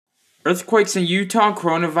Earthquakes in Utah,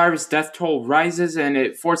 coronavirus death toll rises, and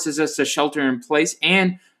it forces us to shelter in place.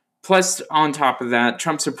 And plus, on top of that,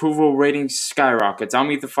 Trump's approval rating skyrockets.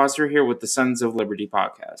 I'm Ethan Foster here with the Sons of Liberty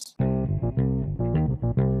podcast.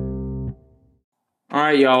 All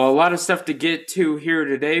right, y'all, a lot of stuff to get to here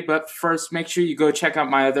today, but first, make sure you go check out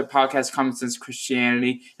my other podcast, Common Sense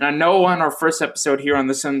Christianity. And I know on our first episode here on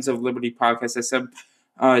the Sons of Liberty podcast, I said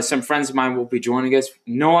some friends of mine will be joining us.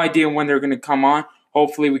 No idea when they're going to come on.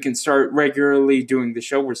 Hopefully, we can start regularly doing the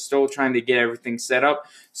show. We're still trying to get everything set up.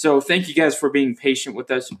 So thank you guys for being patient with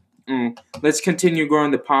us. Let's continue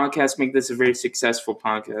growing the podcast, make this a very successful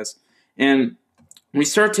podcast. And we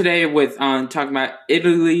start today with talking about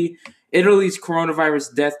Italy. Italy's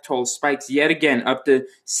coronavirus death toll spikes yet again up to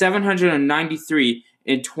 793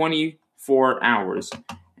 in 24 hours.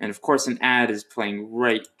 And of course, an ad is playing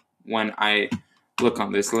right when I look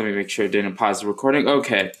on this. Let me make sure it didn't pause the recording.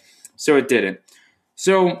 Okay, so it didn't.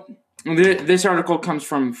 So this article comes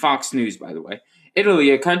from Fox News, by the way. Italy,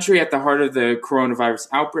 a country at the heart of the coronavirus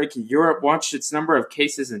outbreak in Europe, watched its number of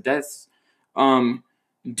cases and deaths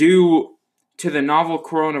due to the novel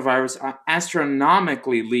coronavirus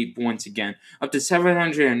astronomically leap once again, up to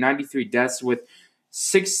 793 deaths with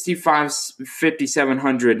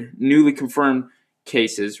 5,700 newly confirmed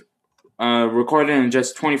cases recorded in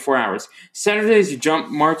just 24 hours. Saturday's jump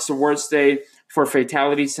marks the worst day for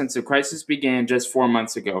fatalities since the crisis began just 4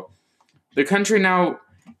 months ago. The country now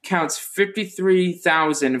counts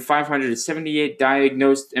 53,578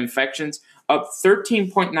 diagnosed infections, up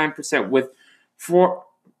 13.9% with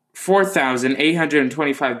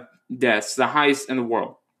 4,825 deaths, the highest in the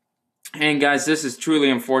world. And guys, this is truly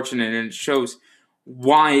unfortunate, and it shows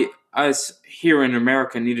why us here in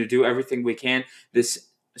America need to do everything we can to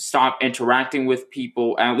stop interacting with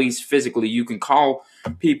people, at least physically. You can call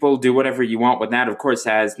people, do whatever you want with that. Of course,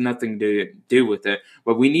 that has nothing to do with it.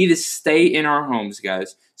 But we need to stay in our homes,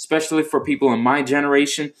 guys, especially for people in my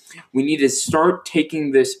generation. We need to start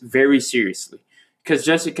taking this very seriously.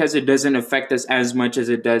 Just because it doesn't affect us as much as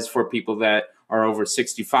it does for people that are over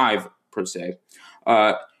 65, per se,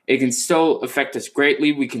 it can still affect us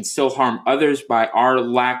greatly. We can still harm others by our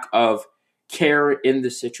lack of care in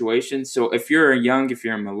the situation. So if you're if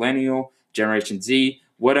you're a millennial, Generation Z,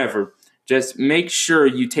 whatever, just make sure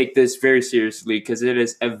you take this very seriously because it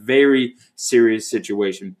is a very serious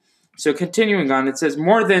situation. So continuing on, it says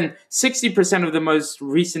more than 60% of the most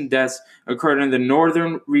recent deaths occurred in the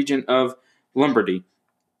northern region of Lombardy.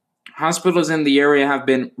 Hospitals in the area have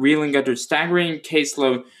been reeling under staggering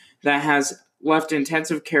caseload that has left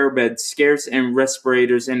intensive care beds scarce and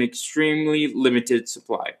respirators in extremely limited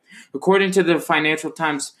supply. According to the Financial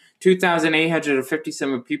Times,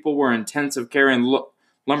 2,857 people were in intensive care in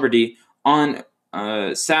Lombardy on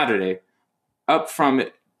Saturday, up from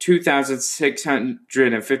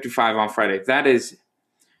 2,655 on Friday.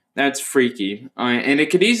 That's freaky, and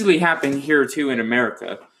it could easily happen here too in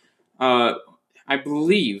America. I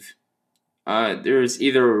believe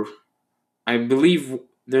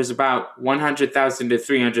there's about 100,000 to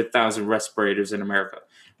 300,000 respirators in America.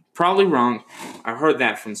 Probably wrong. I heard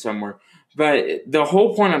that from somewhere. But the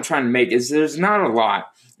whole point I'm trying to make is there's not a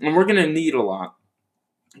lot, and we're going to need a lot.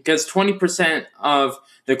 Because 20% of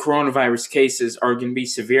the coronavirus cases are going to be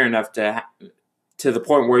severe enough to the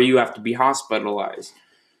point where you have to be hospitalized.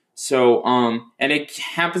 So, and it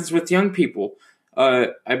happens with young people.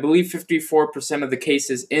 I believe 54% of the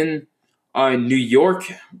cases in New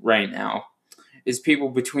York right now is people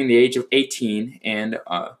between the age of 18 and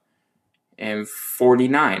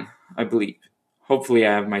 49, I believe. Hopefully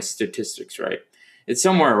I have my statistics right. It's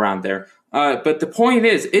somewhere around there. But the point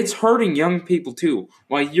is, it's hurting young people too.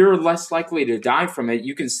 While you're less likely to die from it,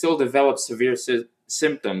 you can still develop severe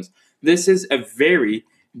symptoms. This is a very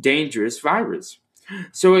dangerous virus.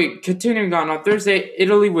 So continuing on Thursday,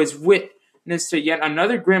 Italy was witness to yet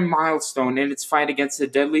another grim milestone in its fight against the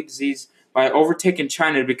deadly disease by overtaking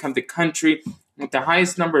China to become the country with the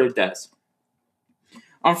highest number of deaths.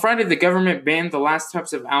 On Friday, the government banned the last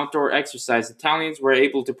types of outdoor exercise. Italians were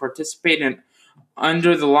able to participate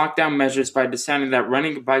under the lockdown measures by deciding that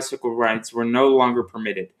running and bicycle rides were no longer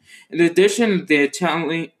permitted. In addition, the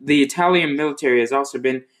Italian military has also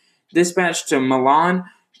been dispatched to Milan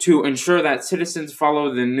to ensure that citizens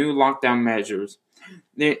follow the new lockdown measures.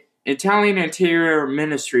 The Italian Interior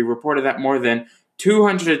Ministry reported that more than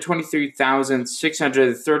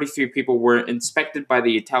 223,633 people were inspected by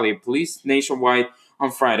the Italian police nationwide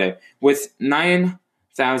on Friday, with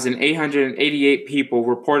 9,888 people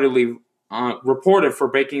reported for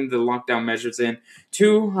breaking the lockdown measures and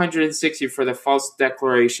 260 for the false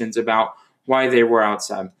declarations about why they were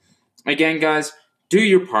outside. Again, guys, do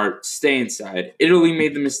your part. Stay inside.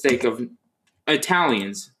 Italians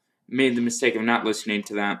made the mistake of not listening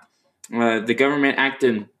to that. The government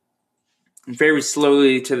acted very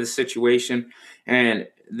slowly to the situation, and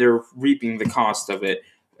they're reaping the cost of it.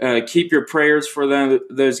 Keep your prayers for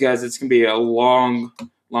those guys. It's going to be a long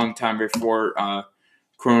time before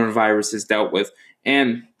coronavirus is dealt with.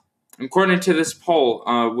 And according to this poll,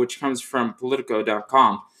 which comes from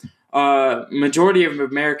Politico.com, majority of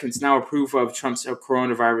Americans now approve of Trump's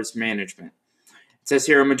coronavirus management. It says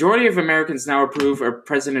here, a majority of Americans now approve of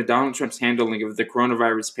President Donald Trump's handling of the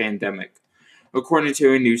coronavirus pandemic, according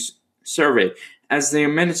to a new survey. As the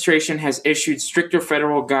administration has issued stricter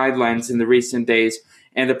federal guidelines in the recent days,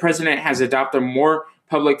 and the president has adopted a more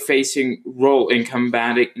public-facing role in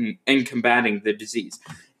combating the disease.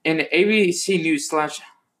 An ABC News /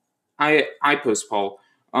 iPost poll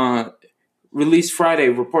released Friday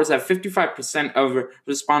reports that 55% of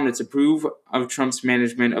respondents approve of Trump's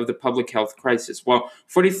management of the public health crisis, while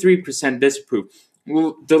 43% disapprove.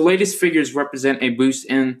 Well, the latest figures represent a boost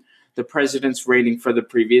in the president's rating for the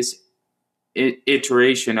previous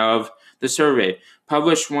iteration of the survey,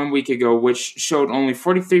 published 1 week ago, which showed only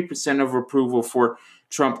 43% of approval for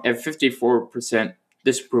Trump and 54%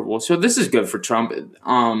 disapproval. So this is good for Trump,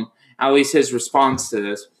 at least his response to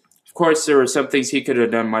this. Of course, there were some things he could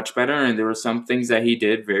have done much better, and there were some things that he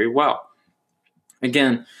did very well.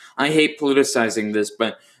 Again, I hate politicizing this,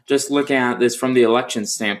 but just looking at this from the election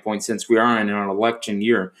standpoint, since we are in an election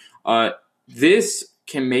year, this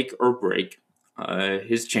can make or break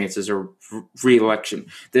his chances of re-election.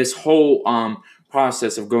 This whole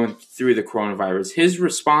process of going through the coronavirus, his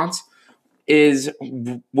response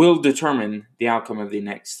will determine the outcome of the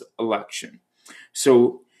next election.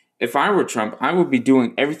 So if I were Trump, I would be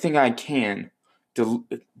doing everything I can to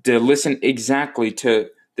listen exactly to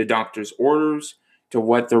the doctor's orders, to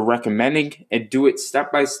what they're recommending, and do it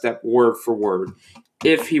step by step, word for word,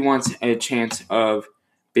 if he wants a chance of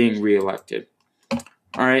being reelected.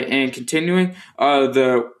 All right, and continuing,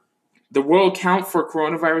 the world count for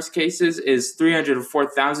coronavirus cases is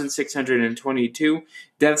 304,622,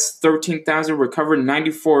 deaths 13,000, recovered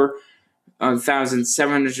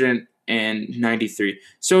 94,793.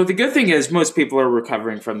 So the good thing is most people are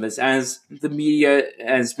recovering from this, as the media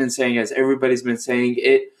has been saying, as everybody's been saying.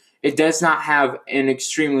 It does not have an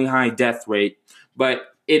extremely high death rate,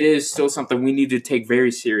 but it is still something we need to take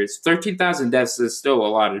very serious. 13,000 deaths is still a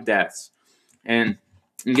lot of deaths, and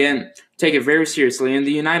again, take it very seriously. In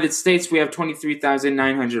the United States, we have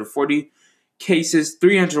 23,940 cases,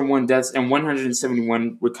 301 deaths, and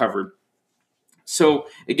 171 recovered. So,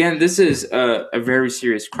 again, this is a very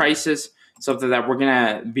serious crisis, something that we're going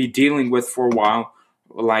to be dealing with for a while.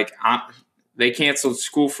 Like, they canceled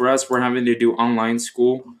school for us. We're having to do online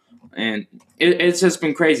school, and it's just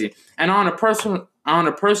been crazy. And on a personal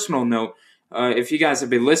note, if you guys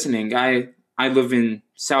have been listening, I live in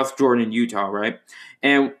South Jordan, Utah, right?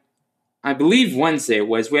 And I believe Wednesday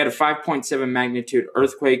we had a 5.7 magnitude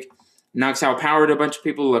earthquake, knocks out power to a bunch of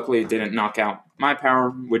people. Luckily, it didn't knock out my power,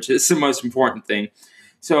 which is the most important thing.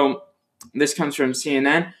 So this comes from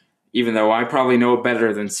CNN, even though I probably know it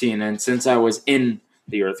better than CNN since I was in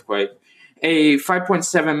the earthquake. A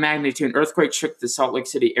 5.7 magnitude earthquake shook the Salt Lake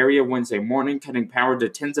City area Wednesday morning, cutting power to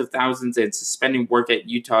tens of thousands and suspending work at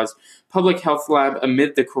Utah's public health lab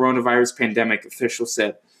amid the coronavirus pandemic, officials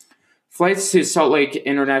said. Flights to Salt Lake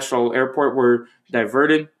International Airport were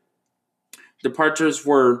diverted. Departures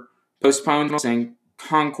were postponed, and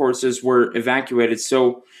concourses were evacuated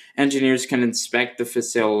so engineers can inspect the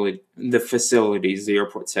facilities, the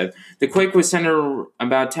airport said. The quake was centered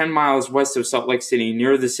about 10 miles west of Salt Lake City,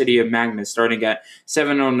 near the city of Magna, starting at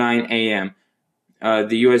 7:09 a.m.,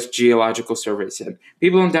 the U.S. Geological Survey said.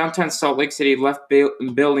 People in downtown Salt Lake City left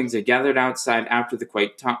buildings and gathered outside after the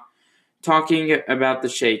quake, talking about the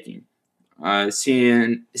shaking.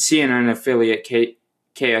 CNN affiliate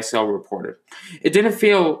KSL reported. It didn't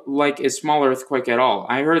feel like a small earthquake at all.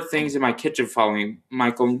 I heard things in my kitchen following,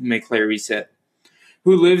 Michael McClary said,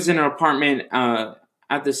 who lives in an apartment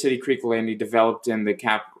at the City Creek Landing developed in the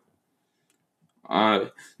capital.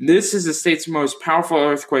 This is the state's most powerful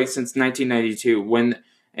earthquake since 1992, when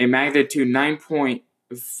a magnitude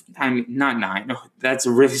that's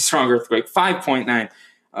a really strong earthquake, 5.9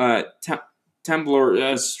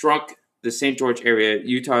 temblor struck the St. George area,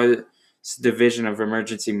 Utah's Division of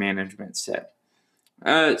Emergency Management said.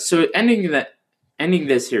 So ending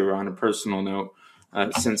this here on a personal note,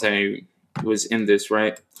 since I was in this,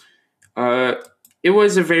 right? It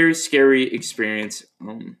was a very scary experience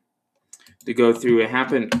to go through. It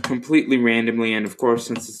happened completely randomly, and of course,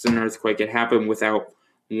 since it's an earthquake, it happened without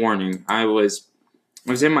warning. I was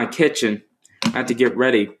in my kitchen I had to get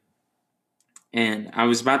ready. And I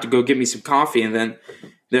was about to go get me some coffee, and then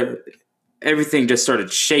everything just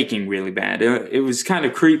started shaking really bad. It was kind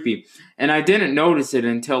of creepy. And I didn't notice it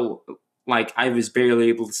until, like, I was barely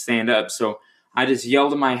able to stand up. So I just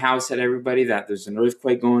yelled in my house at everybody that there's an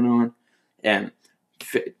earthquake going on. And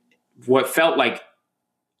what felt like,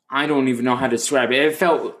 I don't even know how to describe it. It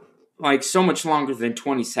felt like so much longer than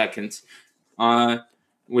 20 seconds,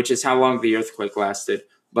 which is how long the earthquake lasted.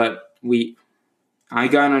 But I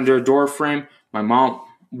got under a door frame. My mom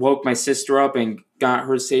woke my sister up and got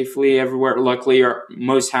her safely everywhere. Luckily,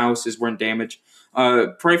 most houses weren't damaged.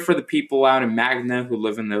 Pray for the people out in Magna who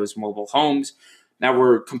live in those mobile homes that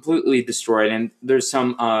were completely destroyed. And there's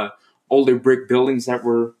some older brick buildings that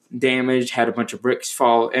were damaged, had a bunch of bricks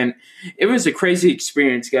fall. And it was a crazy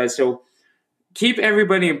experience, guys. So keep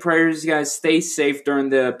everybody in prayers, guys. Stay safe during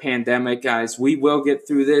the pandemic, guys. We will get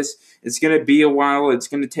through this. It's going to be a while. It's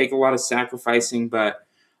going to take a lot of sacrificing, but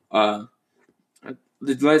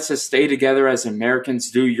let's just stay together as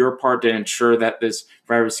Americans. Do your part to ensure that this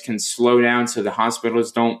virus can slow down so the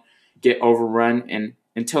hospitals don't get overrun. And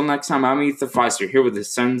until next time, I'm Ethan Foster here with the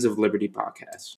Sons of Liberty podcast.